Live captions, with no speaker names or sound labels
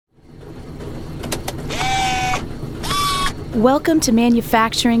Welcome to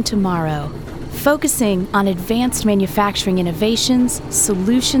Manufacturing Tomorrow, focusing on advanced manufacturing innovations,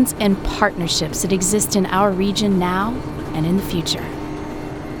 solutions, and partnerships that exist in our region now and in the future.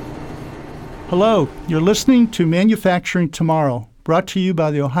 Hello, you're listening to Manufacturing Tomorrow, brought to you by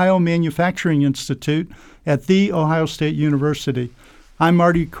the Ohio Manufacturing Institute at The Ohio State University. I'm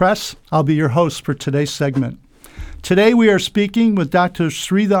Marty Kress. I'll be your host for today's segment. Today we are speaking with Dr.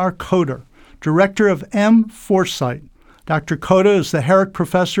 Sridhar Kota, Director of M-Foresight. Dr. Kota is the Herrick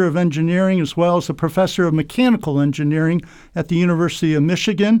Professor of Engineering as well as a Professor of Mechanical Engineering at the University of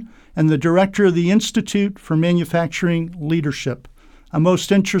Michigan and the Director of the Institute for Manufacturing Leadership, a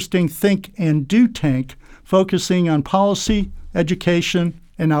most interesting think and do tank focusing on policy, education,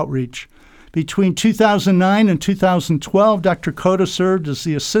 and outreach. Between 2009 and 2012, Dr. Kota served as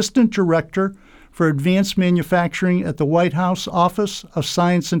the Assistant Director for Advanced Manufacturing at the White House Office of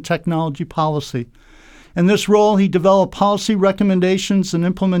Science and Technology Policy. In this role, he developed policy recommendations and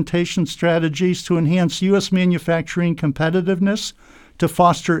implementation strategies to enhance U.S. manufacturing competitiveness, to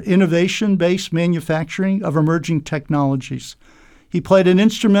foster innovation-based manufacturing of emerging technologies. He played an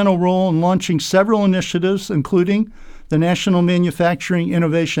instrumental role in launching several initiatives, including the National Manufacturing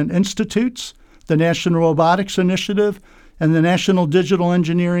Innovation Institutes, the National Robotics Initiative, and the National Digital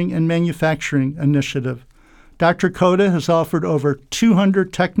Engineering and Manufacturing Initiative. Dr. Kota has authored over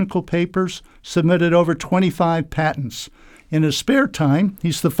 200 technical papers, submitted over 25 patents. In his spare time,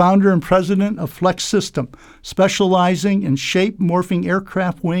 he's the founder and president of Flex System, specializing in shape-morphing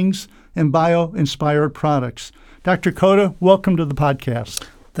aircraft wings and bio-inspired products. Dr. Kota, welcome to the podcast.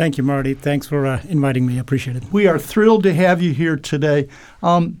 Thank you, Marty. Thanks for inviting me. I appreciate it. We are thrilled to have you here today.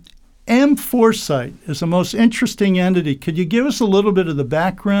 M-Foresight is a most interesting entity. Could you give us a little bit of the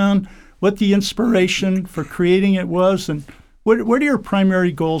background, what the inspiration for creating it was, and what are your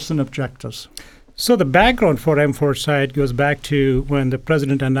primary goals and objectives? So the background for M-Foresight goes back to when the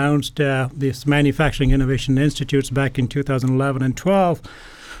president announced this Manufacturing Innovation Institutes back in 2011 and 12.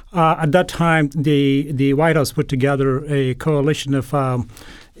 At that time, the White House put together a coalition of half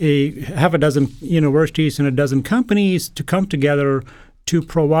a dozen universities and a dozen companies to come together to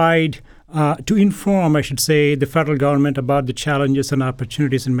provide to inform, I should say, the federal government about the challenges and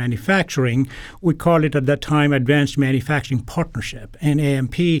opportunities in manufacturing. We called it at that time Advanced Manufacturing Partnership, and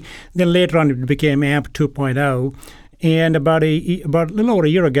AMP. Then later on it became AMP 2.0. And about a little over a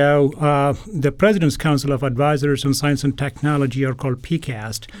year ago, the President's Council of Advisors on Science and Technology, or called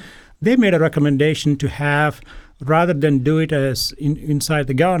PCAST, they made a recommendation to have, rather than do it as inside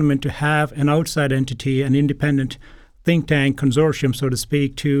the government, to have an outside entity, an independent think tank consortium, so to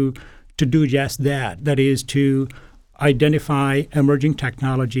speak, to do just that. That is, to identify emerging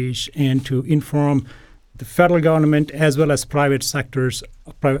technologies and to inform the federal government as well as private sectors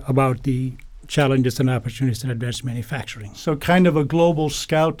about the challenges and opportunities in advanced manufacturing. So kind of a global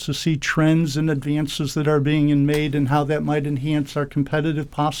scout to see trends and advances that are being made and how that might enhance our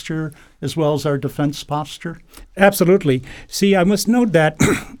competitive posture as well as our defense posture? Absolutely. See, I must note that,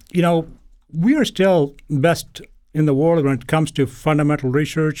 we are still best in the world when it comes to fundamental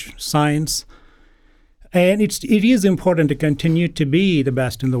research, science, and it is important to continue to be the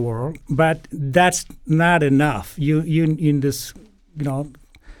best in the world, but that's not enough. You in this,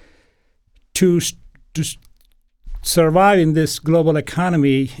 to survive in this global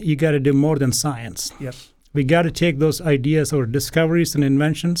economy, you got to do more than science. Yes, we got to take those ideas or discoveries and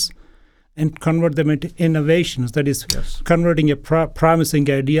inventions and convert them into innovations. That is, converting a promising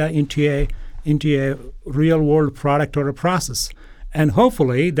idea into a real-world product or a process. And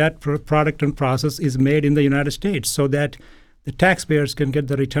hopefully that product and process is made in the United States so that the taxpayers can get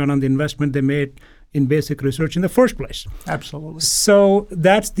the return on the investment they made in basic research in the first place. Absolutely. So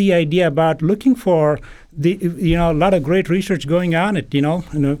that's the idea about looking for a lot of great research going on at,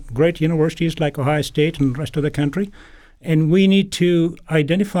 great universities like Ohio State and the rest of the country. And we need to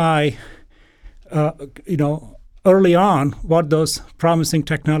identify, early on what those promising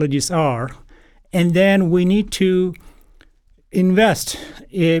technologies are. And then we need to invest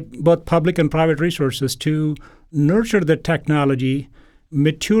both public and private resources to nurture the technology,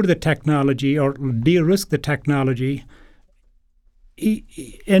 mature the technology, or de-risk the technology,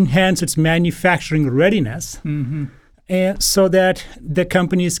 enhance its manufacturing readiness, and so that the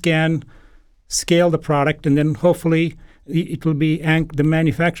companies can scale the product, and then hopefully it will be the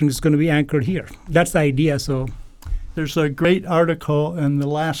manufacturing is going to be anchored here. That's the idea. So. There's a great article in the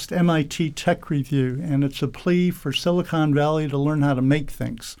last MIT Tech Review, and it's a plea for Silicon Valley to learn how to make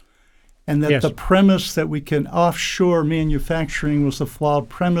things. And that the premise that we can offshore manufacturing was a flawed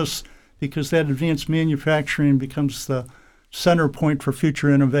premise because that advanced manufacturing becomes the center point for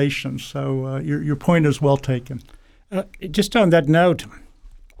future innovation. So your point is well taken. Just on that note,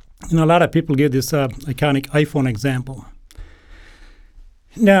 a lot of people give this iconic iPhone example.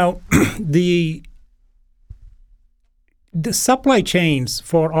 Now, the supply chains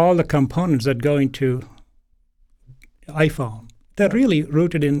for all the components that go into iPhone, they're really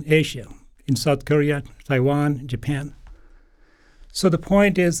rooted in Asia, in South Korea, Taiwan, Japan. So the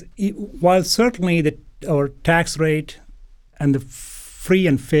point is, while certainly our tax rate and the free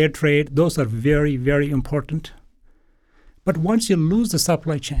and fair trade, those are very, very important. But once you lose the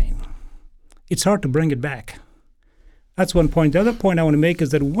supply chain, it's hard to bring it back. That's one point. The other point I want to make is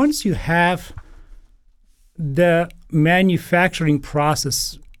that once you have the manufacturing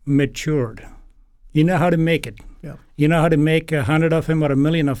process matured, you know how to make it. Yeah. You know how to make 100 of them or 1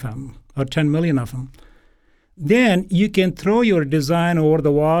 million of them or 10 million of them. Then you can throw your design over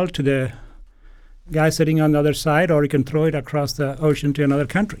the wall to the guy sitting on the other side, or you can throw it across the ocean to another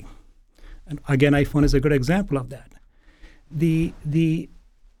country. And again, iPhone is a good example of that.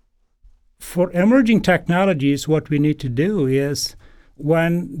 For emerging technologies, what we need to do is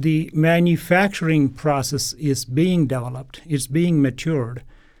when the manufacturing process is being developed, it's being matured,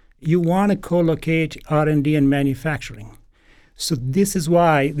 you want to co-locate R&D and manufacturing. So this is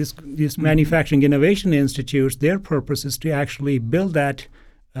why these manufacturing innovation institutes, their purpose is to actually build that,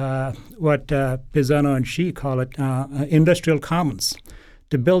 what Pisano and Xi call it, industrial commons,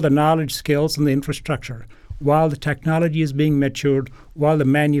 to build the knowledge, skills, and the infrastructure. While the technology is being matured, while the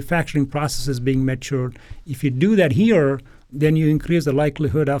manufacturing process is being matured, if you do that here, then you increase the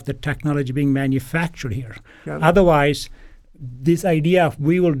likelihood of the technology being manufactured here. Otherwise, this idea of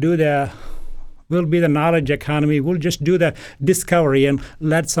we'll be the knowledge economy, we'll just do the discovery and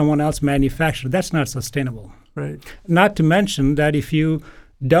let someone else manufacture, that's not sustainable. Right. Not to mention that if you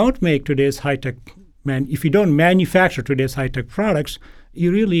don't make today's high-tech, if you don't manufacture today's high-tech products,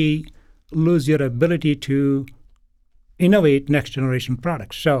 you really lose your ability to innovate next-generation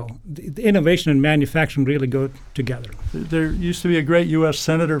products. So the innovation and manufacturing really go together. There used to be a great U.S.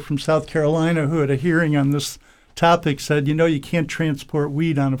 senator from South Carolina who, at a hearing on this topic, said, you can't transport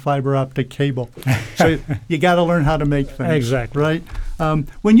weed on a fiber optic cable. So you got to learn how to make things. Exactly. Right?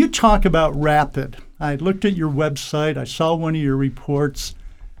 When you talk about rapid, I looked at your website. I saw one of your reports.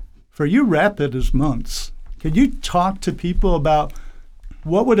 For you, rapid is months. Could you talk to people about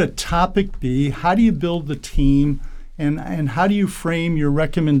what would a topic be? How do you build the team? And how do you frame your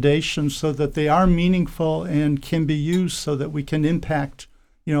recommendations so that they are meaningful and can be used so that we can impact,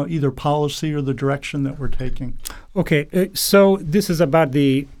 either policy or the direction that we're taking? Okay, so this is about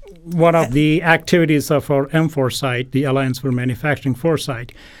one of the activities of our M4Sight, the Alliance for Manufacturing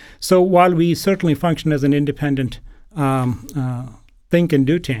Foresight. So while we certainly function as an independent think and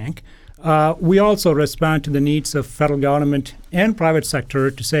do tank, we also respond to the needs of federal government and private sector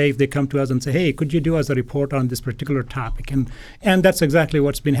to say, if they come to us and say, hey, could you do us a report on this particular topic? And that's exactly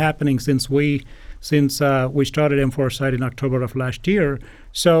what's been happening since we started M4Sight in October of last year.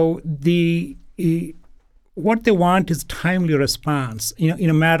 So what they want is timely response, in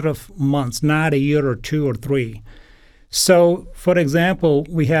a matter of months, not a year or 2 or 3. So, for example,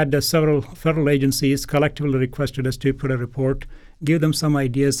 we had several federal agencies collectively requested us to put a report, give them some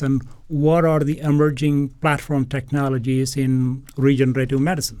ideas on what are the emerging platform technologies in regenerative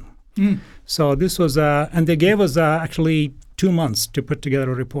medicine. So this was, and they gave us actually 2 months to put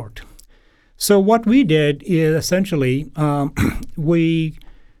together a report. So what we did is essentially we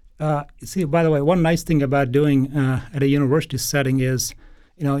see, by the way, one nice thing about doing at a university setting is,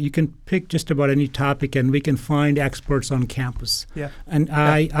 you can pick just about any topic, and we can find experts on campus. Yeah. And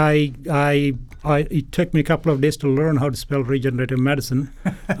it took me a couple of days to learn how to spell regenerative medicine,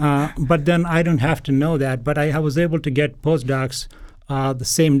 but then I don't have to know that. But I was able to get postdocs the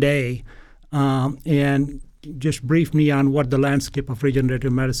same day and just brief me on what the landscape of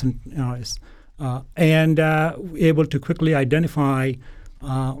regenerative medicine is, and able to quickly identify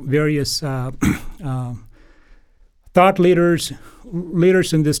various thought leaders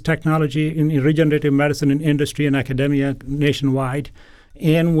in this technology, in regenerative medicine, in industry and academia nationwide.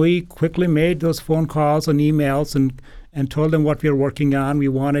 And we quickly made those phone calls and emails and told them what we were working on. We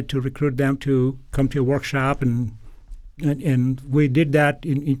wanted to recruit them to come to a workshop, and we did that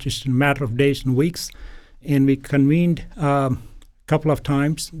in just a matter of days and weeks. And we convened a couple of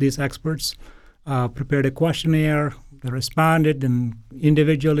times, these experts, prepared a questionnaire. They responded, and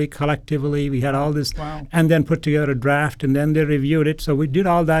individually, collectively, we had all this, and then put together a draft, and then they reviewed it. So we did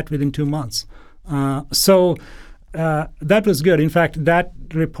all that within 2 months. So that was good. In fact, that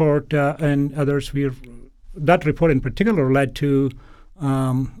report and others, that report in particular led to,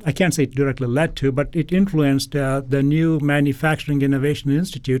 I can't say it directly led to, but it influenced the new Manufacturing Innovation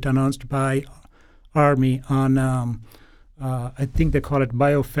Institute announced by Army on, I think they call it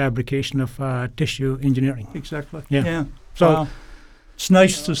biofabrication of tissue engineering. Exactly. Yeah. So it's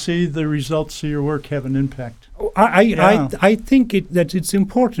nice to see the results of your work have an impact. I think that it's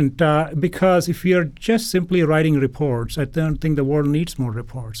important because if you're just simply writing reports, I don't think the world needs more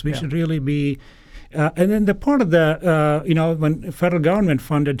reports. We should really be. And then the part of the, when federal government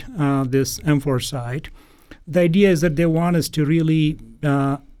funded this M4 site, the idea is that they want us to really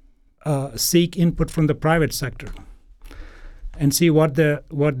seek input from the private sector and see what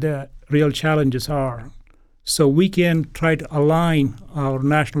the real challenges are, so we can try to align our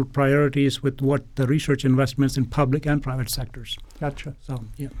national priorities with what the research investments in public and private sectors. Gotcha. So,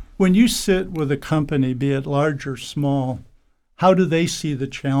 yeah. When you sit with a company, be it large or small, how do they see the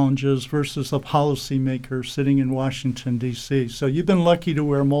challenges versus a policymaker sitting in Washington, D.C.? So you've been lucky to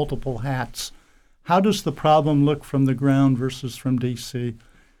wear multiple hats. How does the problem look from the ground versus from D.C.?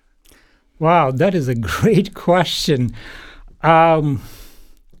 Wow, that is a great question.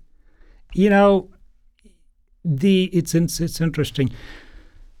 It's interesting.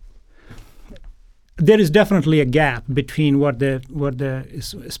 There is definitely a gap between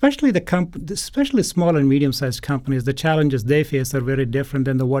especially small and medium-sized companies. The challenges they face are very different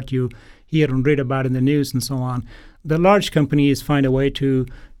than what you hear and read about in the news and so on. The large companies find a way to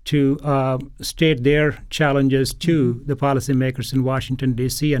state their challenges to the policymakers in Washington,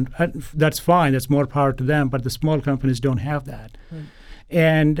 D.C., and that's fine. That's more power to them. But the small companies don't have that. Right.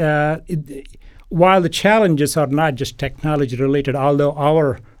 And while the challenges are not just technology-related, although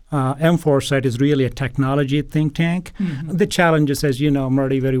our M4 site is really a technology think tank, the challenges, as you know,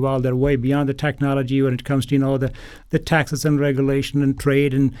 Marty, very well, they're way beyond the technology when it comes to the taxes and regulation and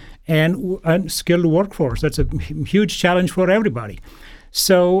trade and skilled workforce. That's a huge challenge for everybody.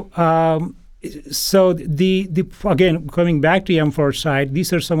 So the again, coming back to M4 side,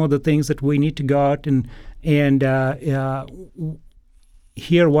 these are some of the things that we need to go out and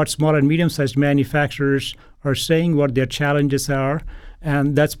hear what small and medium-sized manufacturers are saying, what their challenges are,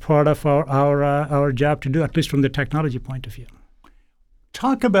 and that's part of our job to do, at least from the technology point of view.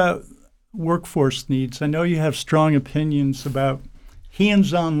 Talk about workforce needs. I know you have strong opinions about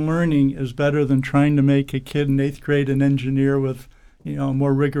hands-on learning is better than trying to make a kid in 8th grade an engineer with a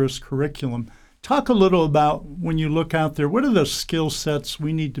more rigorous curriculum. Talk a little about, when you look out there, what are the skill sets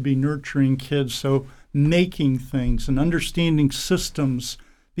we need to be nurturing kids so making things and understanding systems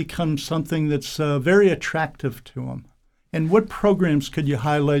becomes something that's very attractive to them? And what programs could you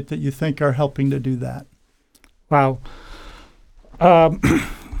highlight that you think are helping to do that? Wow.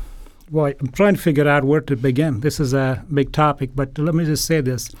 Boy, I'm trying to figure out where to begin. This is a big topic, but let me just say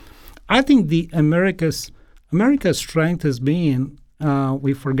this. I think America's strength has been,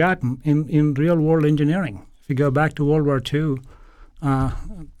 we've forgotten, in real-world engineering. If you go back to World War II,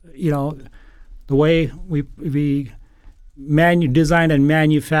 the way we designed and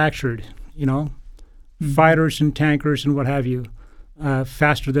manufactured, fighters and tankers and what have you,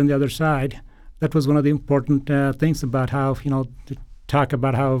 faster than the other side. That was one of the important things about how, to talk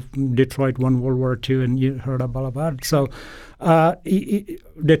about how Detroit won World War II, and you heard about it. So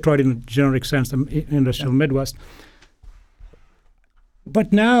Detroit in a generic sense, the industrial Midwest.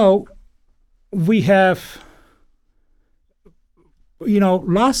 But now we have,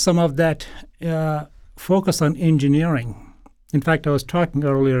 lost some of that focus on engineering. In fact, I was talking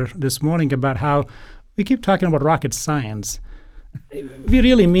earlier this morning about how we keep talking about rocket science. We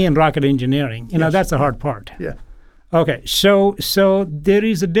really mean rocket engineering. Yes. That's the hard part. Yeah. Okay, so there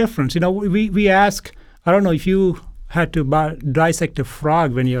is a difference. We ask, I don't know if you had to dissect a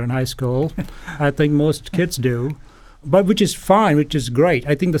frog when you're in high school. I think most kids do. But which is fine, which is great.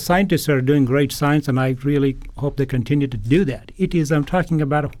 I think the scientists are doing great science, and I really hope they continue to do that. I'm talking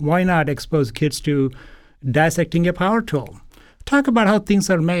about why not expose kids to dissecting a power tool. Talk about how things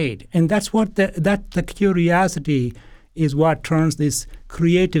are made. And that's what the curiosity is what turns these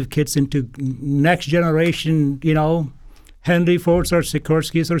creative kids into next generation, Henry Fords or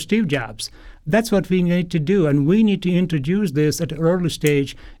Sikorskys or Steve Jobs. That's what we need to do. And we need to introduce this at an early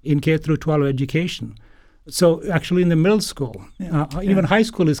stage in K through 12 education. So actually in the middle school, even high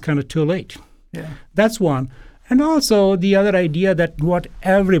school is kind of too late. Yeah. That's one. And also the other idea that what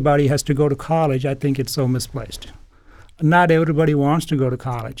everybody has to go to college, I think it's so misplaced. Not everybody wants to go to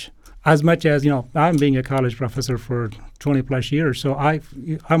college. As much as, I'm being a college professor for 20 plus years, so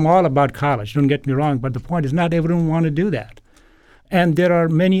I'm all about college, don't get me wrong, but the point is not everyone want to do that. And there are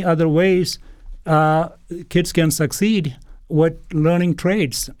many other ways kids can succeed with learning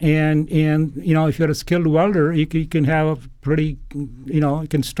trades. And if you're a skilled welder, you can have a pretty, you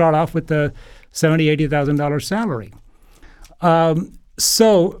can start off with a $70,000, $80,000 salary.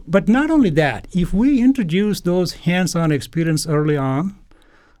 So, but not only that, if we introduce those hands-on experience early on,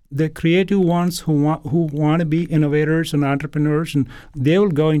 the creative ones who want to be innovators and entrepreneurs, and they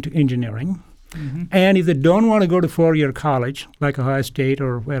will go into engineering. Mm-hmm. And if they don't want to go to four-year college, like Ohio State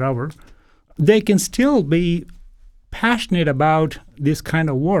or wherever, they can still be passionate about this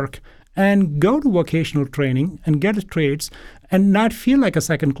kind of work and go to vocational training and get trades and not feel like a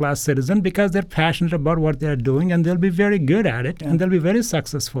second-class citizen because they're passionate about what they're doing, and they'll be very good at it, and they'll be very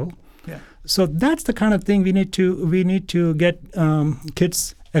successful. Yeah. So that's the kind of thing we need to get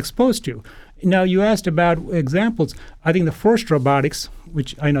kids exposed to. Now, you asked about examples. I think the FIRST Robotics,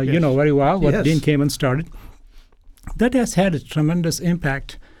 which I know you know very well, what Dean Kamen started, that has had a tremendous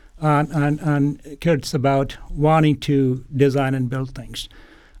impact on kids about wanting to design and build things.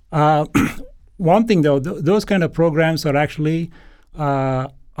 One thing, though, those kind of programs are actually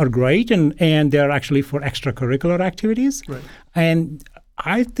are great, and they're actually for extracurricular activities. Right. And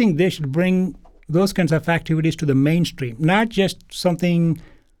I think they should bring those kinds of activities to the mainstream, not just something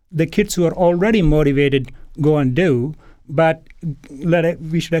the kids who are already motivated go and do, but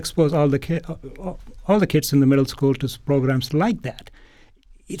we should expose all the kids in the middle school to programs like that.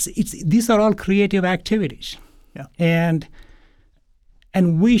 These are all creative activities, and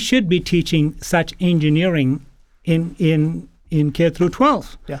we should be teaching such engineering in K through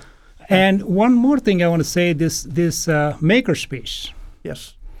 12. Yeah. And one more thing I want to say: this makerspace.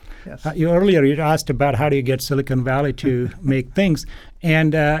 Yes. Yes. Earlier you asked about how do you get Silicon Valley to make things.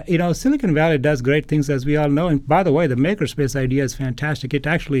 And, Silicon Valley does great things, as we all know. And by the way, the makerspace idea is fantastic. It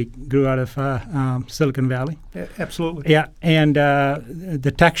actually grew out of Silicon Valley. Yeah, absolutely. Yeah, and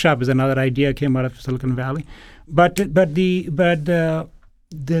the tech shop is another idea came out of Silicon Valley. But the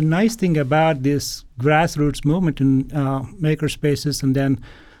nice thing about this grassroots movement in makerspaces and then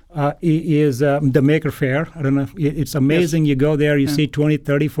is the Maker Faire. I don't know. It's amazing. Yes. You go there, you see 20,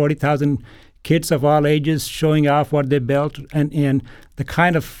 30, 40,000 kids of all ages showing off what they built, and the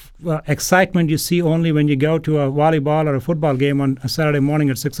kind of excitement you see only when you go to a volleyball or a football game on a Saturday morning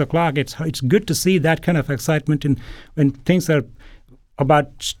at 6 o'clock. It's good to see that kind of excitement when things are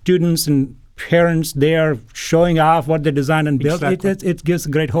about students and parents there showing off what they designed and built. Exactly. It gives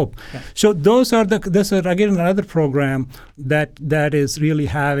great hope. Yeah. So this is again another program that is really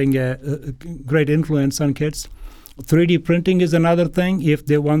having a great influence on kids. 3D printing is another thing.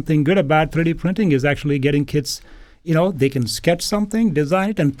 One thing good about 3D printing is actually getting kids, they can sketch something,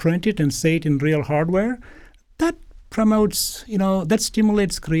 design it, and print it and say it in real hardware. That promotes, that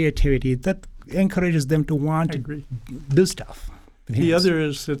stimulates creativity. That encourages them to want to do stuff. The other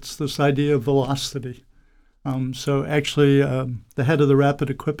is it's this idea of velocity. So actually, the head of the Rapid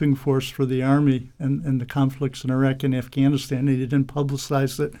Equipping Force for the Army and the conflicts in Iraq and Afghanistan, he didn't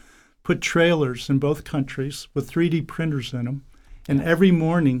publicize it, put trailers in both countries with 3D printers in them. And every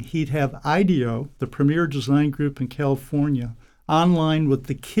morning he'd have IDEO, the premier design group in California, online with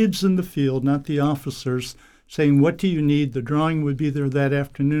the kids in the field, not the officers, saying, what do you need? The drawing would be there that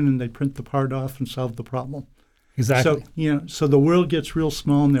afternoon, and they print the part off and solve the problem. Exactly. So the world gets real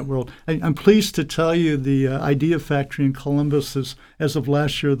small in that world. I'm pleased to tell you the Idea Factory in Columbus is, as of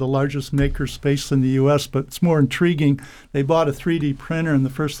last year, the largest maker space in the U.S., but it's more intriguing. They bought a 3D printer, and the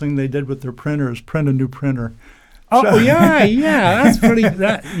first thing they did with their printer is print a new printer. Oh, yeah, that's pretty.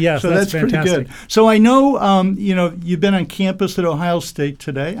 So that's pretty good. So I know, you've been on campus at Ohio State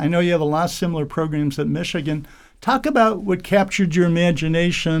today. I know you have a lot of similar programs at Michigan. Talk about what captured your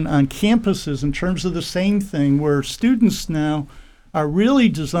imagination on campuses in terms of the same thing, where students now are really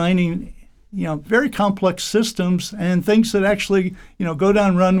designing, very complex systems and things that actually, go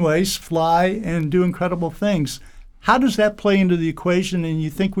down runways, fly, and do incredible things. How does that play into the equation, and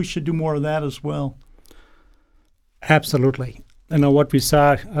you think we should do more of that as well? Absolutely. What we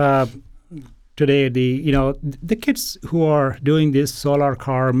saw today, the kids who are doing this solar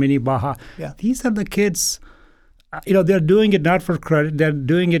car, mini Baja, these are the kids. They're doing it not for credit. They're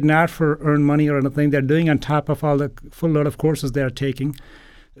doing it not for earn money or anything. They're doing on top of all the full load of courses they're taking.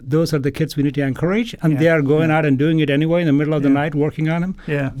 Those are the kids we need to encourage, and they are going out and doing it anyway in the middle of the night, working on them.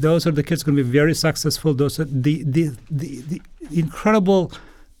 Yeah. Those are the kids going to be very successful. Those are the incredible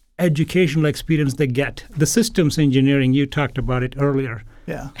educational experience they get. The systems engineering, you talked about it earlier.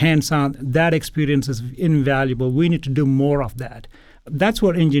 Yeah. Hands-on, that experience is invaluable. We need to do more of that. That's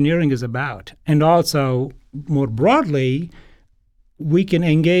what engineering is about. And also, more broadly, we can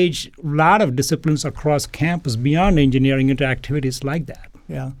engage a lot of disciplines across campus beyond engineering into activities like that.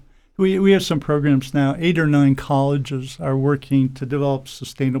 Yeah. We have some programs now. 8 or 9 colleges are working to develop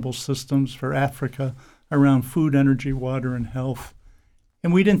sustainable systems for Africa around food, energy, water, and health.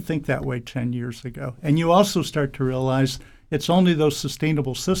 And we didn't think that way 10 years ago. And you also start to realize, it's only those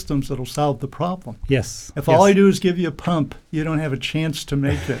sustainable systems that'll solve the problem. Yes. If all I do is give you a pump, you don't have a chance to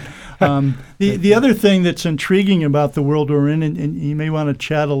make it. The other thing that's intriguing about the world we're in, and you may want to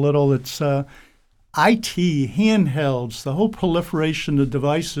chat a little, it's IT, handhelds, the whole proliferation of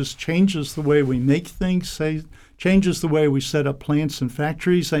devices changes the way we make things, changes the way we set up plants and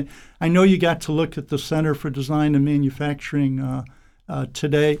factories. I know you got to look at the Center for Design and Manufacturing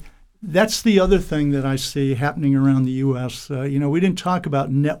today. That's the other thing that I see happening around the U.S. We didn't talk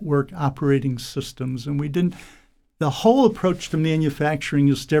about network operating systems, and the whole approach to manufacturing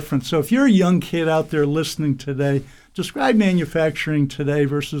is different. So if you're a young kid out there listening today, describe manufacturing today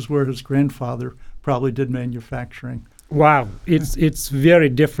versus where his grandfather probably did manufacturing. Wow, it's very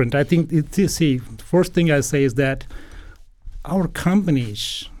different. I think, the first thing I say is that our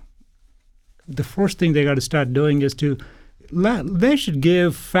companies, the first thing they got to start doing is they should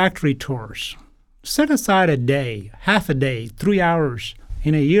give factory tours. Set aside a day, half a day, 3 hours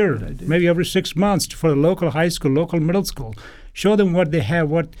in a year, maybe every 6 months for the local high school, local middle school. Show them what they have,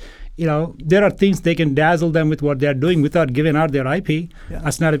 there are things they can dazzle them with what they're doing without giving out their IP. Yeah.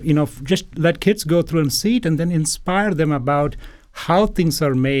 That's not, just let kids go through and see it and then inspire them about how things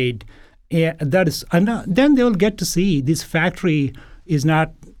are made. And then they will get to see this factory is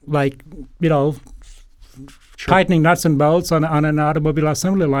not like, tightening nuts and bolts on an automobile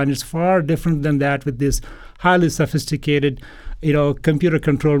assembly line. It's far different than that with this highly sophisticated,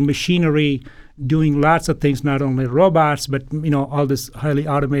 computer-controlled machinery doing lots of things, not only robots, but, all this highly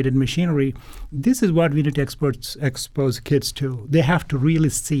automated machinery. This is what we need to expose kids to. They have to really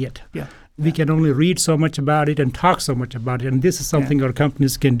see it. Yeah. We can only read so much about it and talk so much about it, and this is something our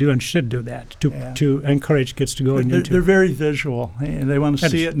companies can do and should do that to encourage kids to go into. They're very visual, and they want to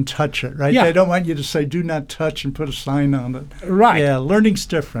see it and touch it, right? Yeah. They don't want you to say, do not touch and put a sign on it. Right. Yeah, learning's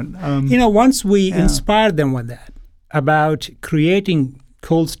different. Once we inspire them with that, about creating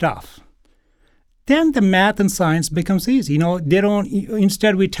cool stuff, then the math and science becomes easy.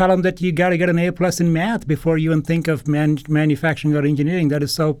 Instead we tell them that you got to get an A+ in math before you even think of manufacturing or engineering. That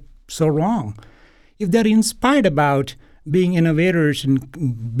is so wrong. If they're inspired about being innovators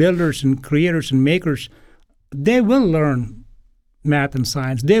and builders and creators and makers, they will learn math and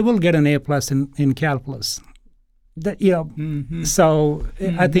science. They will get an A+ in calculus. So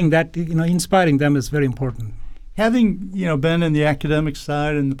I think that inspiring them is very important. Having been in the academic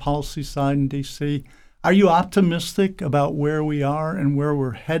side and the policy side in D.C., are you optimistic about where we are and where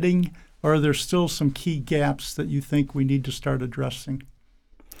we're heading, or are there still some key gaps that you think we need to start addressing?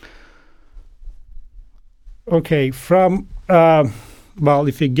 Okay, if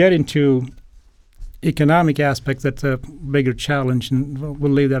you get into economic aspects, that's a bigger challenge, and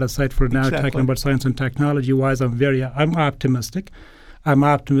we'll leave that aside for now. Exactly. Talking about science and technology-wise, I'm optimistic. I'm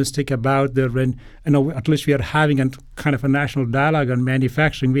optimistic about at least we are having a kind of a national dialogue on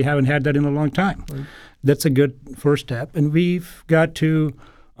manufacturing. We haven't had that in a long time. Right. That's a good first step, and we've got to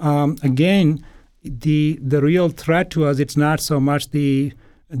again, the real threat to us. It's not so much the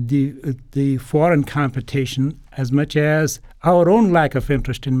foreign competition as much as our own lack of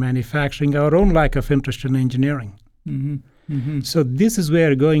interest in manufacturing, our own lack of interest in engineering. Mm-hmm. Mm-hmm. So this is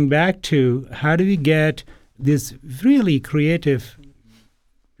where going back to how do we get this really creative,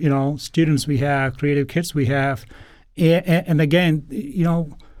 students we have, creative kids we have, and again,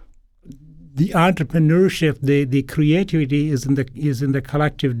 the entrepreneurship, the creativity is in the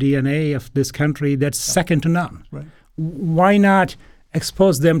collective DNA of this country. That's second to none. Right. Why not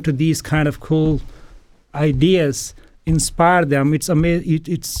expose them to these kind of cool ideas, inspire them? It's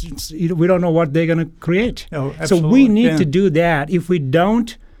amazing. We don't know what they're going to create. Oh, so we need to do that. If we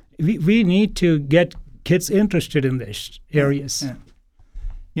don't, we need to get kids interested in these areas.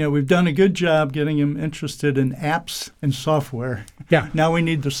 Yeah. We've done a good job getting them interested in apps and software. Yeah. Now we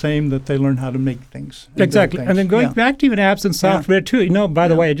need the same, that they learn how to make things. Exactly. And then going back to even apps and software too. By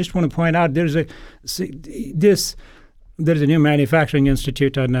the way, I just want to point out there's a new manufacturing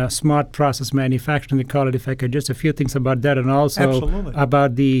institute on smart process manufacturing. They call it, if I could, just a few things about that, and also Absolutely.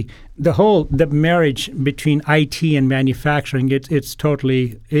 about the marriage between IT and manufacturing. It's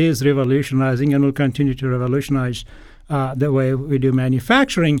totally is revolutionizing and will continue to revolutionize the way we do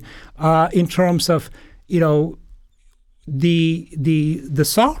manufacturing in terms of the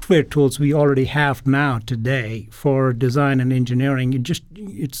software tools we already have now today for design and engineering.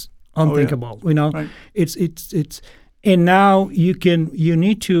 It's unthinkable. Right. It's and now you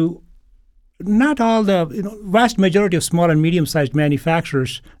need to. Not all the vast majority of small and medium-sized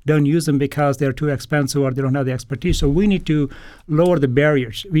manufacturers don't use them because they're too expensive or they don't have the expertise. So we need to lower the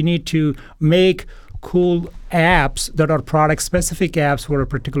barriers. We need to make cool apps that are product-specific apps for a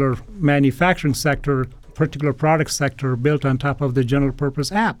particular manufacturing sector particular product sector built on top of the general purpose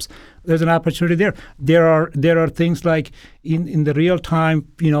apps. There's an opportunity there. There are things like in the real time,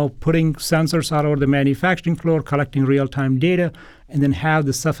 putting sensors all over the manufacturing floor, collecting real time data, and then have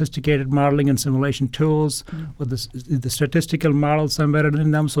the sophisticated modeling and simulation tools with the statistical models embedded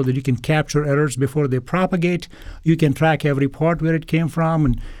in them so that you can capture errors before they propagate. You can track every part where it came from.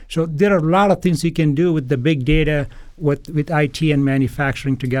 And so there are a lot of things you can do with the big data with IT and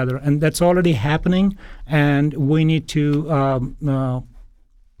manufacturing together. And that's already happening. And we need to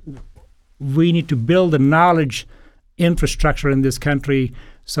build the knowledge infrastructure in this country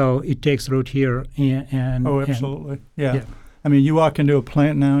so it takes root here. Absolutely. Yeah. I mean, you walk into a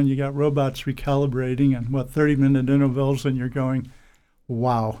plant now and you got robots recalibrating and 30-minute intervals, and you're going,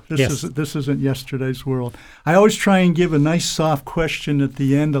 wow, this isn't yesterday's world. I always try and give a nice soft question at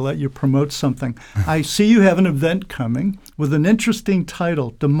the end to let you promote something. I see you have an event coming with an interesting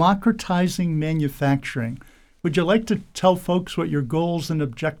title, Democratizing Manufacturing. Would you like to tell folks what your goals and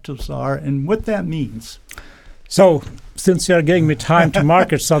objectives are and what that means? So, since you're giving me time to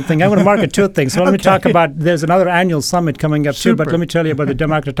market something, I'm going to market two things. So let me talk about, there's another annual summit coming up too, but let me tell you about the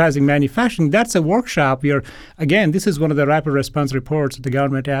Democratizing Manufacturing. That's a workshop. Again, this is one of the rapid response reports that the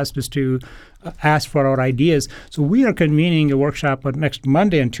government asked us to ask for our ideas. So we are convening a workshop on next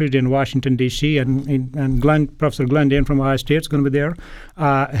Monday and Tuesday in Washington, D.C., and Professor Glenn Dane from Ohio State is going to be there,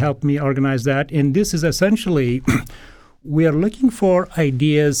 help me organize that. And this is essentially, we are looking for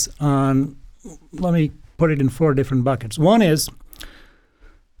ideas on, let me put it in 4 different buckets. One is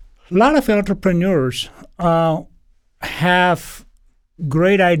a lot of entrepreneurs have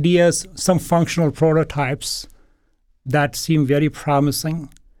great ideas, some functional prototypes that seem very promising,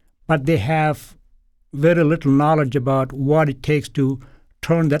 but they have very little knowledge about what it takes to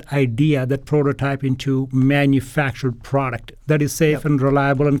turn that idea, that prototype, into manufactured product that is safe and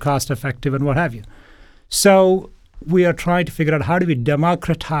reliable and cost effective and what have you. So we are trying to figure out how do we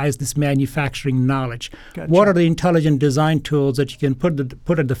democratize this manufacturing knowledge. Gotcha. What are the intelligent design tools that you can put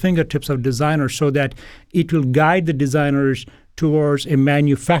at the fingertips of designers so that it will guide the designers towards a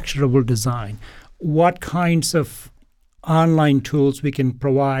manufacturable design? What kinds of online tools we can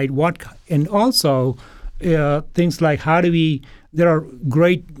provide? And also things like there are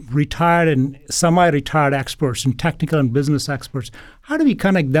great retired and semi-retired experts and technical and business experts. How do we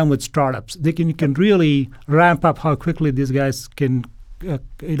connect them with startups? You can really ramp up how quickly these guys can,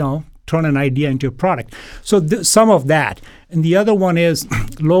 turn an idea into a product. So some of that. And the other one is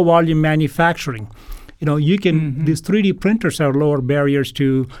low volume manufacturing. You can, these 3D printers are lower barriers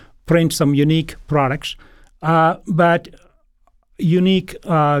to print some unique products, but unique,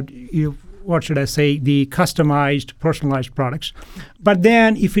 the customized, personalized products. But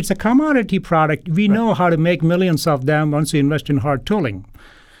then if it's a commodity product, we know how to make millions of them once we invest in hard tooling.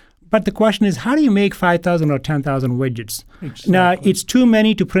 But the question is, how do you make 5,000 or 10,000 widgets? Exactly. Now, it's too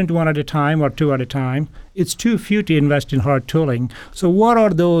many to print one at a time or 2 at a time. It's too few to invest in hard tooling. So what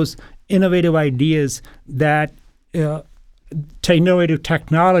are those innovative ideas that innovative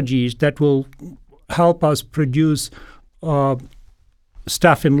technologies that will help us produce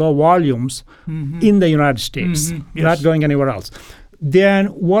stuff in low volumes in the United States, not going anywhere else? Then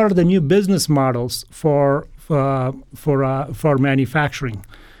what are the new business models for manufacturing?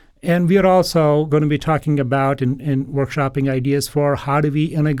 And we are also going to be talking about and workshopping ideas for how do we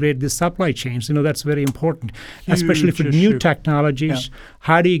integrate the supply chains. That's very important, especially for new technologies. Yeah.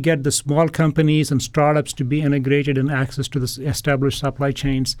 How do you get the small companies and startups to be integrated and access to the established supply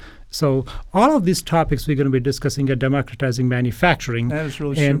chains? So all of these topics we're going to be discussing at Democratizing Manufacturing. That is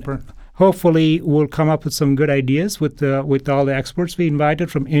really super. Hopefully, we'll come up with some good ideas with all the experts we invited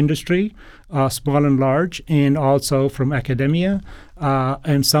from industry, small and large, and also from academia,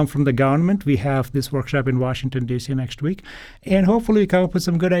 and some from the government. We have this workshop in Washington, D.C. next week. And hopefully, we come up with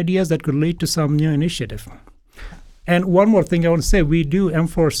some good ideas that could lead to some new initiative. And one more thing I want to say,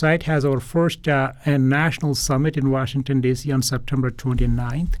 M4Site has our first national summit in Washington, D.C. on September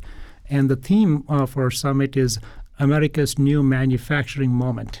 29th. And the theme for our summit is America's New Manufacturing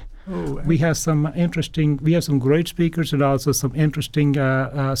Moment. We have some great speakers and also some interesting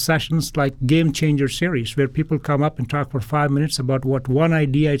sessions like Game Changer series where people come up and talk for 5 minutes about what one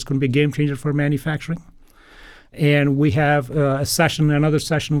idea is going to be a game changer for manufacturing. And we have another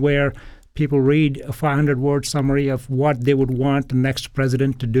session where people read a 500-word summary of what they would want the next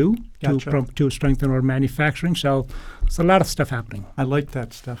president to do to strengthen our manufacturing. So it's a lot of stuff happening. I like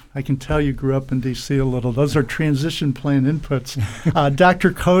that stuff. I can tell you grew up in D.C. a little. Those are transition plan inputs.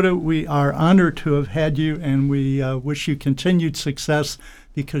 Dr. Kota, we are honored to have had you, and we wish you continued success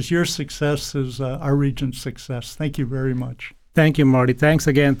because your success is our region's success. Thank you very much. Thank you, Marty. Thanks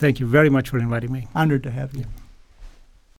again. Thank you very much for inviting me. Honored to have you.